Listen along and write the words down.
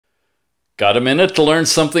Got a minute to learn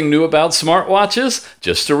something new about smartwatches?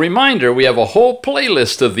 Just a reminder, we have a whole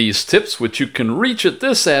playlist of these tips which you can reach at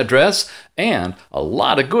this address, and a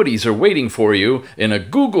lot of goodies are waiting for you in a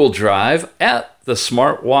Google Drive at the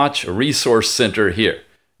Smartwatch Resource Center here.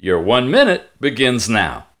 Your 1 minute begins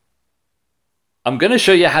now. I'm going to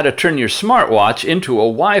show you how to turn your smartwatch into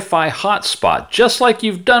a Wi-Fi hotspot, just like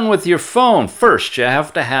you've done with your phone. First, you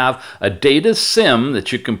have to have a data SIM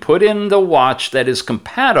that you can put in the watch that is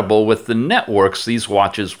compatible with the networks these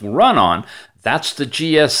watches run on. That's the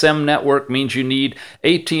GSM network, means you need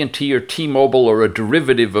AT&T or T-Mobile or a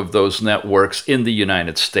derivative of those networks in the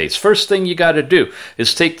United States. First thing you got to do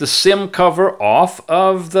is take the SIM cover off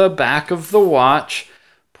of the back of the watch,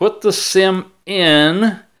 put the SIM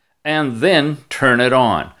in, and then turn it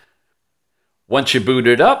on. Once you boot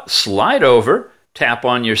it up, slide over, tap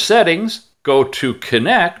on your settings, go to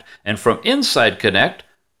Connect, and from inside Connect,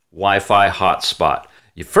 Wi-Fi hotspot.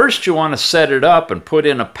 First, you want to set it up and put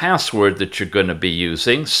in a password that you're going to be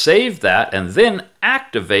using, save that, and then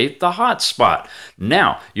activate the hotspot.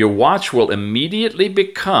 Now, your watch will immediately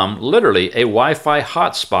become literally a Wi-Fi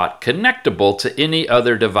hotspot connectable to any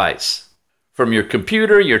other device. From your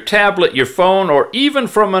computer, your tablet, your phone, or even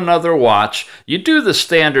from another watch, you do the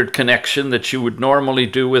standard connection that you would normally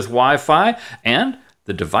do with Wi-Fi, and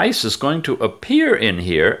the device is going to appear in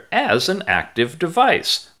here as an active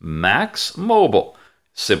device, Max Mobile.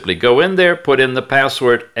 Simply go in there, put in the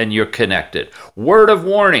password, and you're connected. Word of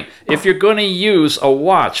warning, if you're going to use a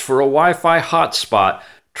watch for a Wi-Fi hotspot,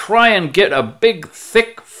 try and get a big,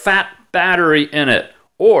 thick, fat battery in it.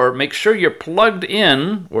 Or make sure you're plugged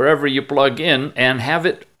in wherever you plug in and have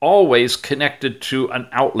it always connected to an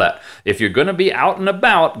outlet. If you're going to be out and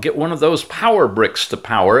about, get one of those power bricks to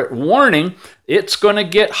power it. Warning, it's going to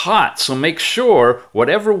get hot, so make sure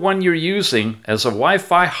whatever one you're using as a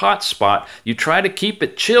Wi-Fi hotspot, you try to keep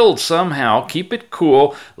it chilled somehow, keep it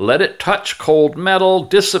cool, let it touch cold metal,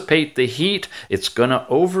 dissipate the heat. It's going to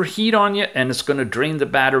overheat on you and it's going to drain the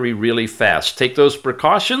battery really fast. Take those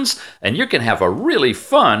precautions and you can have a really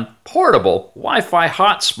fun, portable Wi-Fi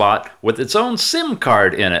hotspot with its own SIM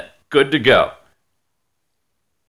card in it. Good to go.